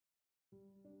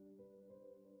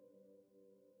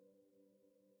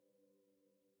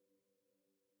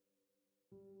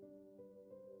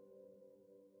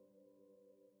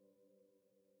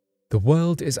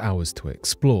world is ours to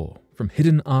explore, from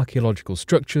hidden archaeological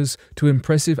structures to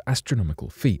impressive astronomical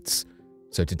feats.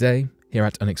 So today, here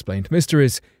at Unexplained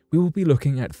Mysteries, we will be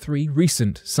looking at 3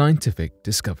 recent scientific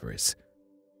discoveries.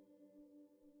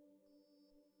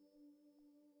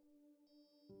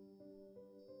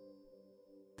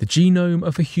 The genome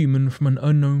of a human from an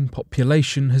unknown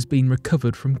population has been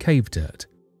recovered from cave dirt.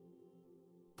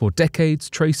 For decades,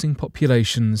 tracing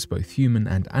populations, both human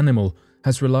and animal,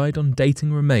 has relied on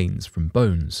dating remains from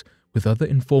bones, with other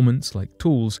informants like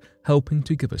tools helping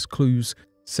to give us clues,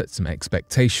 set some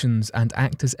expectations, and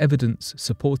act as evidence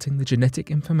supporting the genetic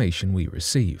information we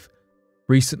receive.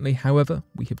 Recently, however,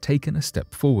 we have taken a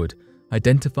step forward,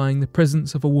 identifying the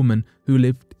presence of a woman who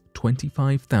lived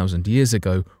 25,000 years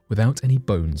ago without any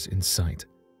bones in sight.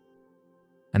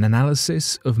 An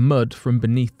analysis of mud from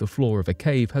beneath the floor of a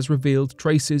cave has revealed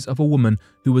traces of a woman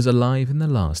who was alive in the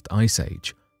last ice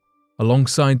age.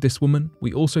 Alongside this woman,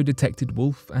 we also detected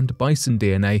wolf and bison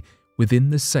DNA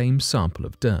within the same sample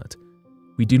of dirt.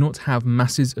 We do not have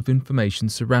masses of information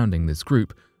surrounding this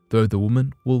group, though the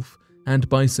woman, wolf, and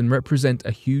bison represent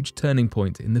a huge turning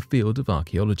point in the field of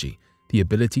archaeology, the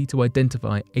ability to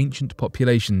identify ancient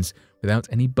populations without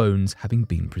any bones having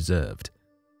been preserved.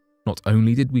 Not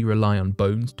only did we rely on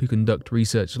bones to conduct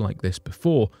research like this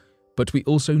before, but we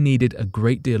also needed a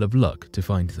great deal of luck to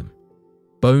find them.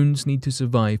 Bones need to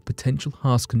survive potential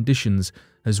harsh conditions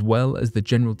as well as the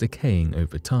general decaying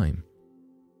over time.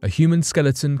 A human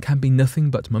skeleton can be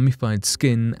nothing but mummified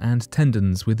skin and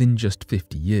tendons within just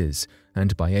 50 years,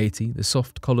 and by 80 the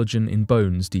soft collagen in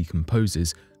bones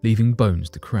decomposes, leaving bones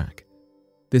to crack.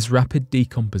 This rapid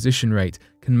decomposition rate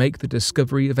can make the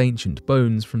discovery of ancient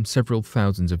bones from several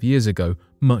thousands of years ago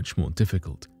much more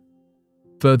difficult.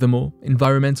 Furthermore,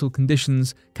 environmental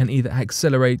conditions can either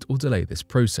accelerate or delay this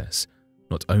process.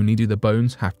 Not only do the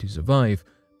bones have to survive,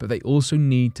 but they also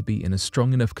need to be in a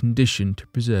strong enough condition to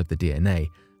preserve the DNA,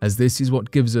 as this is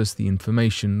what gives us the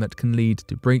information that can lead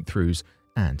to breakthroughs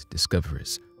and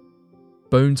discoveries.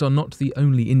 Bones are not the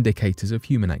only indicators of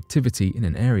human activity in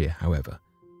an area, however.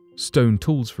 Stone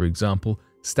tools, for example,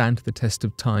 stand the test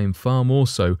of time far more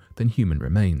so than human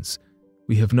remains.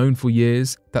 We have known for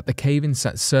years that the cave in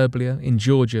Serbia in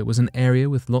Georgia was an area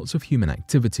with lots of human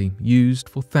activity used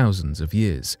for thousands of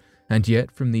years, and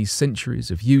yet from these centuries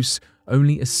of use,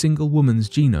 only a single woman's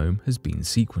genome has been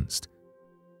sequenced.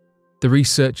 The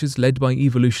researchers led by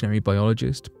evolutionary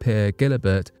biologist Per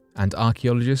Gilbert and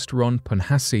archaeologist Ron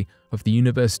Punhasi of the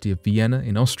University of Vienna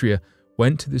in Austria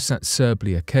went to the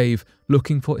Serbia cave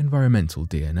looking for environmental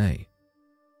DNA.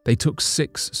 They took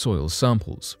 6 soil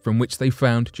samples from which they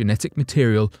found genetic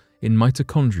material in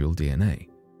mitochondrial DNA.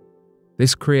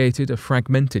 This created a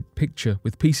fragmented picture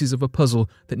with pieces of a puzzle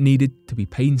that needed to be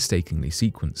painstakingly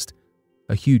sequenced.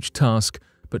 A huge task,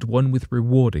 but one with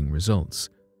rewarding results.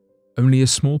 Only a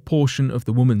small portion of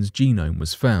the woman's genome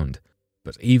was found,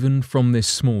 but even from this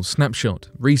small snapshot,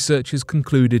 researchers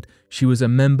concluded she was a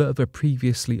member of a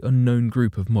previously unknown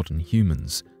group of modern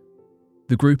humans.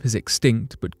 The group is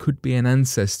extinct but could be an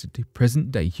ancestor to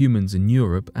present-day humans in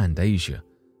Europe and Asia,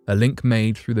 a link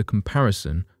made through the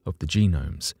comparison of the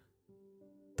genomes.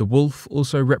 The wolf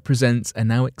also represents a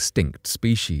now extinct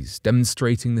species,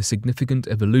 demonstrating the significant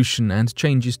evolution and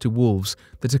changes to wolves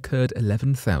that occurred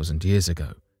 11,000 years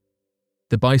ago.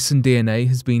 The bison DNA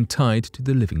has been tied to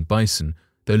the living bison,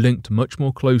 though linked much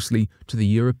more closely to the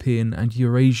European and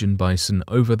Eurasian bison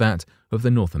over that of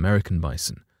the North American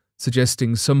bison,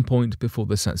 suggesting some point before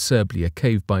the Serbia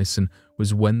cave bison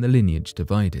was when the lineage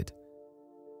divided.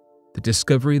 The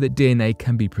discovery that DNA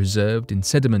can be preserved in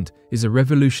sediment is a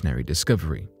revolutionary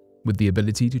discovery, with the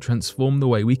ability to transform the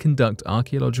way we conduct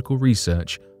archaeological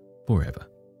research forever.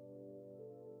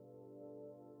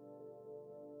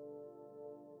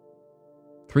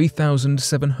 A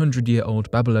 3,700-year-old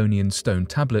Babylonian stone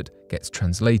tablet gets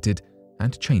translated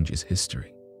and changes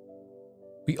history.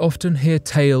 We often hear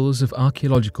tales of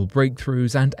archaeological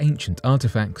breakthroughs and ancient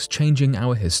artifacts changing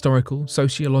our historical,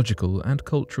 sociological, and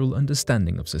cultural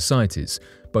understanding of societies,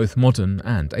 both modern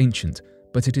and ancient,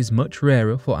 but it is much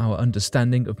rarer for our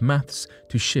understanding of maths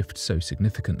to shift so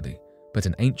significantly. But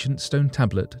an ancient stone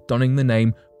tablet donning the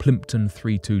name Plimpton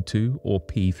 322 or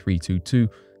P322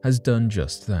 has done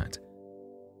just that.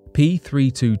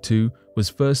 P322 was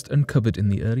first uncovered in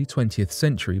the early 20th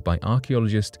century by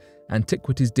archaeologist,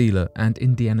 antiquities dealer, and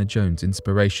Indiana Jones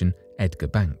inspiration Edgar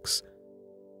Banks.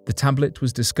 The tablet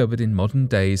was discovered in modern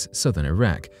days southern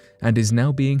Iraq and is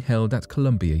now being held at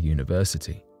Columbia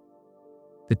University.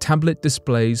 The tablet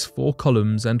displays 4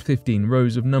 columns and 15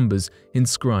 rows of numbers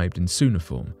inscribed in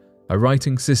cuneiform, a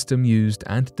writing system used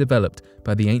and developed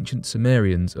by the ancient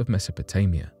Sumerians of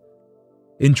Mesopotamia.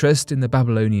 Interest in the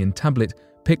Babylonian tablet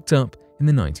picked up in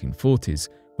the 1940s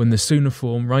when the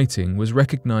cuneiform writing was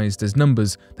recognized as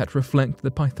numbers that reflect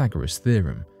the Pythagoras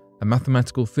theorem, a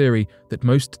mathematical theory that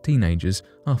most teenagers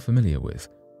are familiar with.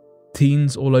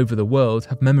 Teens all over the world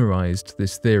have memorized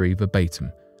this theory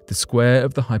verbatim. The square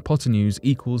of the hypotenuse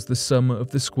equals the sum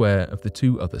of the square of the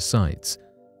two other sides.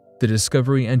 The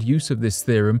discovery and use of this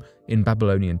theorem in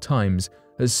Babylonian times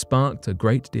has sparked a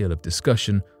great deal of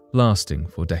discussion lasting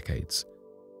for decades.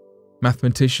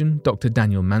 Mathematician Dr.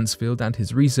 Daniel Mansfield and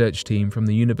his research team from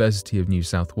the University of New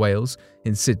South Wales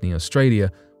in Sydney,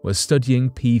 Australia, were studying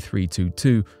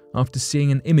P322 after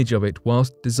seeing an image of it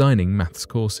whilst designing maths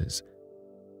courses.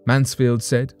 Mansfield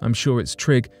said, I'm sure it's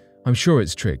trig,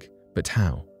 but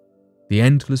how? The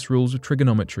endless rules of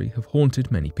trigonometry have haunted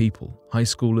many people, high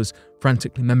schoolers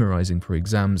frantically memorizing for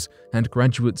exams, and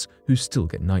graduates who still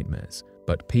get nightmares.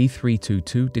 But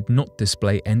P322 did not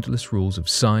display endless rules of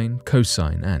sine,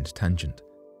 cosine, and tangent.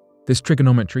 This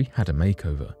trigonometry had a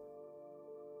makeover.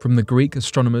 From the Greek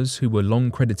astronomers who were long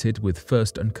credited with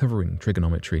first uncovering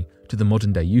trigonometry to the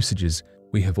modern-day usages,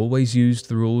 we have always used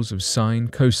the rules of sine,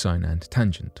 cosine, and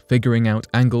tangent, figuring out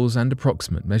angles and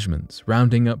approximate measurements,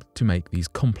 rounding up to make these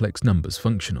complex numbers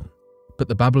functional. But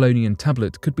the Babylonian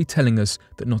tablet could be telling us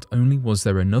that not only was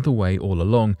there another way all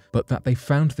along, but that they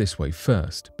found this way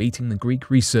first, beating the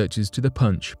Greek researchers to the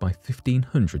punch by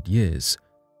 1500 years.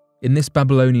 In this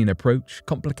Babylonian approach,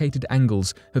 complicated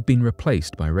angles have been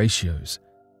replaced by ratios.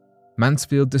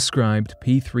 Mansfield described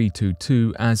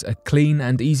P322 as a clean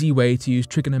and easy way to use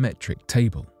trigonometric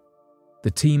table.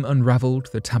 The team unravelled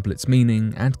the tablet's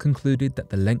meaning and concluded that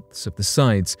the lengths of the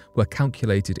sides were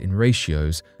calculated in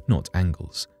ratios, not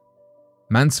angles.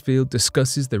 Mansfield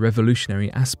discusses the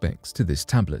revolutionary aspects to this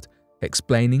tablet,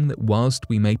 explaining that whilst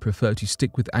we may prefer to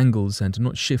stick with angles and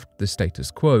not shift the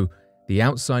status quo, the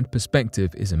outside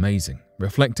perspective is amazing,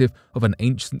 reflective of an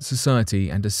ancient society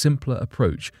and a simpler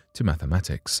approach to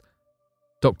mathematics.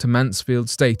 Dr. Mansfield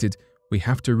stated, we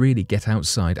have to really get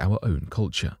outside our own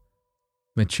culture.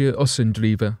 Matthieu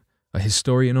Ossendriver, a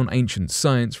historian on ancient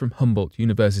science from Humboldt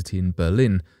University in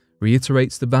Berlin,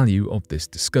 reiterates the value of this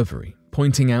discovery,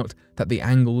 pointing out that the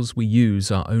angles we use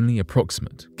are only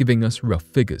approximate, giving us rough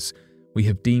figures we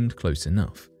have deemed close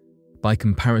enough. By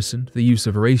comparison, the use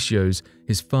of ratios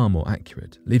is far more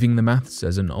accurate, leaving the maths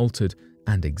as unaltered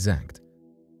and exact.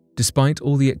 Despite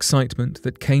all the excitement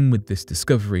that came with this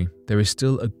discovery, there is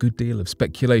still a good deal of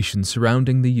speculation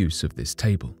surrounding the use of this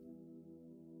table.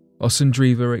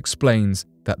 Ossendriver explains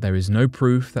that there is no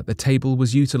proof that the table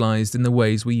was utilized in the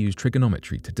ways we use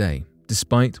trigonometry today,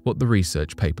 despite what the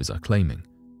research papers are claiming.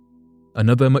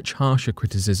 Another much harsher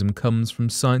criticism comes from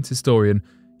science historian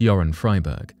Göran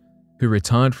Freiberg, who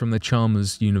retired from the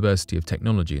Chalmers University of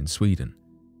Technology in Sweden.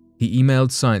 He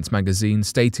emailed Science magazine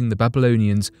stating the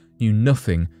Babylonians knew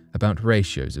nothing about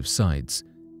ratios of sides.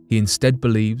 He instead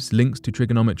believes links to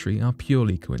trigonometry are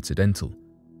purely coincidental.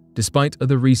 Despite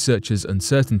other researchers'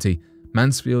 uncertainty,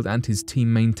 Mansfield and his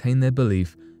team maintain their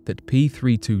belief that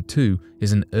P322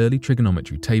 is an early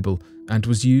trigonometry table and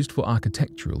was used for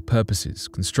architectural purposes,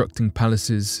 constructing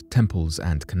palaces, temples,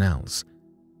 and canals.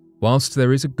 Whilst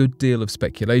there is a good deal of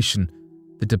speculation,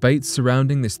 the debates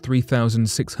surrounding this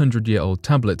 3,600-year-old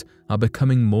tablet are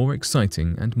becoming more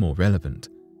exciting and more relevant.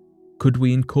 Could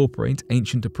we incorporate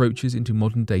ancient approaches into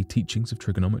modern-day teachings of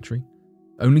trigonometry?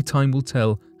 Only time will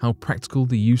tell how practical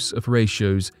the use of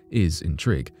ratios is in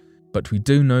trig, but we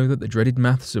do know that the dreaded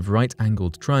maths of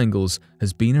right-angled triangles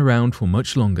has been around for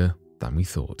much longer than we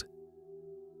thought.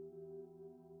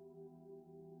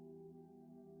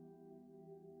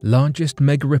 Largest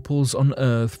megaripples on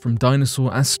Earth from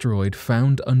dinosaur asteroid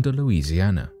found under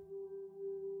Louisiana.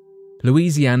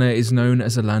 Louisiana is known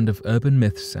as a land of urban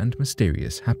myths and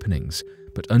mysterious happenings,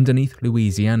 but underneath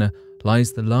Louisiana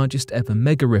lies the largest ever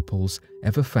megaripples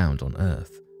ever found on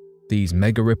Earth. These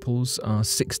megaripples are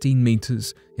 16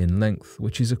 meters in length,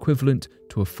 which is equivalent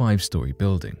to a 5-story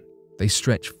building. They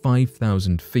stretch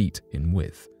 5,000 feet in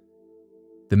width.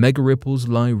 The megaripples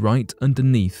lie right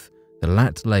underneath the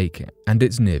Lat Lake and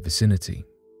its near vicinity.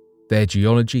 Their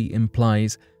geology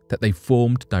implies that they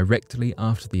formed directly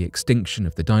after the extinction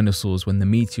of the dinosaurs when the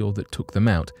meteor that took them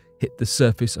out hit the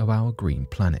surface of our green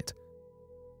planet.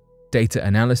 Data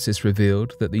analysis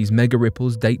revealed that these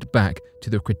megaripples date back to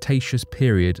the Cretaceous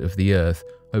period of the Earth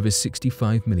over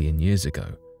 65 million years ago.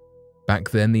 Back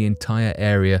then, the entire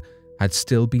area had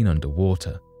still been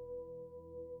underwater.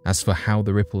 As for how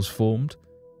the ripples formed,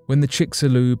 when the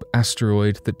Chicxulub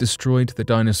asteroid that destroyed the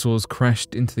dinosaurs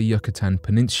crashed into the Yucatan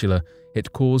Peninsula,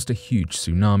 it caused a huge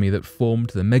tsunami that formed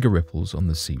the megaripples on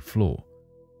the sea floor.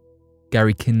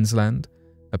 Gary Kinsland,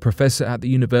 A professor at the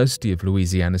University of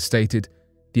Louisiana stated,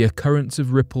 "The occurrence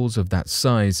of ripples of that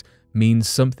size means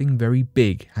something very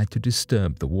big had to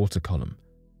disturb the water column.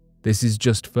 This is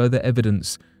just further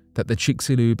evidence that the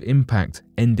Chicxulub impact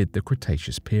ended the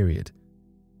Cretaceous period."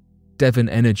 Devon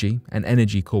Energy, an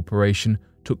energy corporation,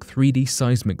 took 3D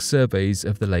seismic surveys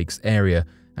of the lake's area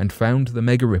and found the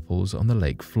megaripples on the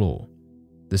lake floor.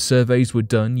 The surveys were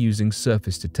done using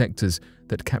surface detectors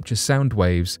that capture sound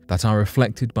waves that are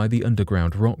reflected by the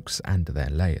underground rocks and their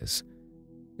layers.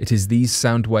 It is these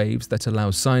sound waves that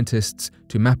allow scientists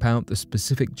to map out the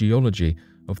specific geology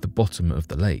of the bottom of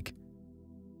the lake.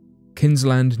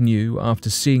 Kinsland knew after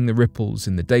seeing the ripples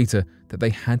in the data that they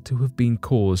had to have been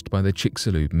caused by the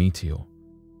Chicxulub meteor.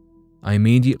 "I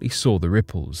immediately saw the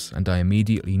ripples, and I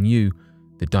immediately knew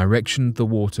the direction the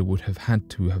water would have had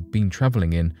to have been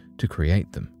travelling in to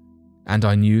create them. And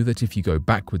I knew that if you go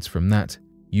backwards from that,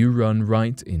 you run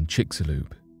right in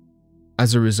Chicxulub."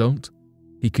 As a result,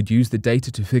 he could use the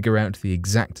data to figure out the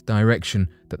exact direction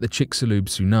that the Chicxulub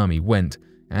tsunami went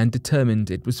and determined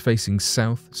it was facing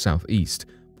south-southeast,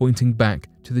 pointing back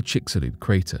to the Chicxulub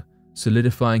crater,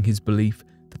 solidifying his belief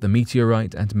that the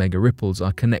meteorite and megaripples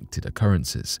are connected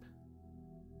occurrences.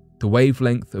 The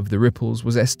wavelength of the ripples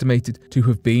was estimated to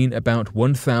have been about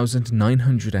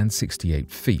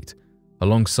 1,968 feet.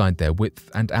 Alongside their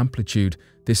width and amplitude,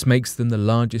 this makes them the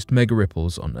largest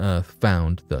megaripples on Earth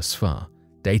found thus far,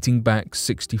 dating back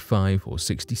 65 or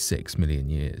 66 million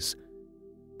years.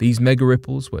 These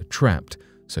megaripples were trapped,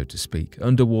 so to speak,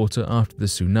 underwater after the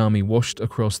tsunami washed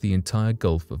across the entire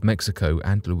Gulf of Mexico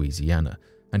and Louisiana,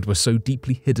 and were so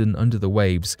deeply hidden under the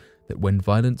waves that when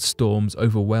violent storms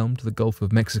overwhelmed the Gulf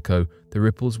of Mexico, the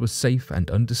ripples were safe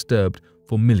and undisturbed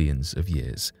for millions of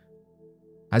years.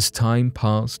 As time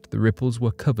passed, the ripples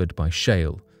were covered by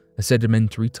shale, a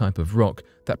sedimentary type of rock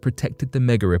that protected the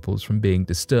megaripples from being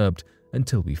disturbed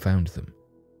until we found them.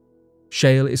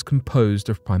 Shale is composed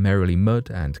of primarily mud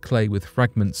and clay with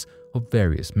fragments of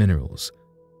various minerals.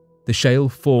 The shale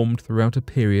formed throughout a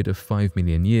period of 5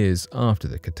 million years after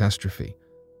the catastrophe,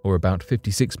 or about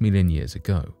 56 million years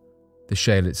ago. The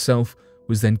shale itself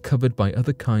was then covered by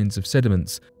other kinds of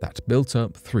sediments that built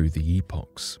up through the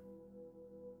epochs.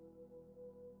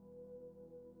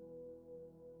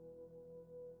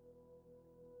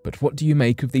 But what do you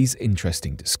make of these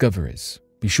interesting discoveries?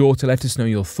 Be sure to let us know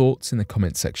your thoughts in the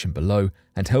comment section below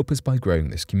and help us by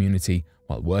growing this community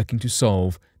while working to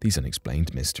solve these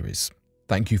unexplained mysteries.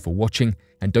 Thank you for watching,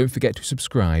 and don't forget to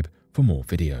subscribe for more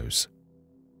videos.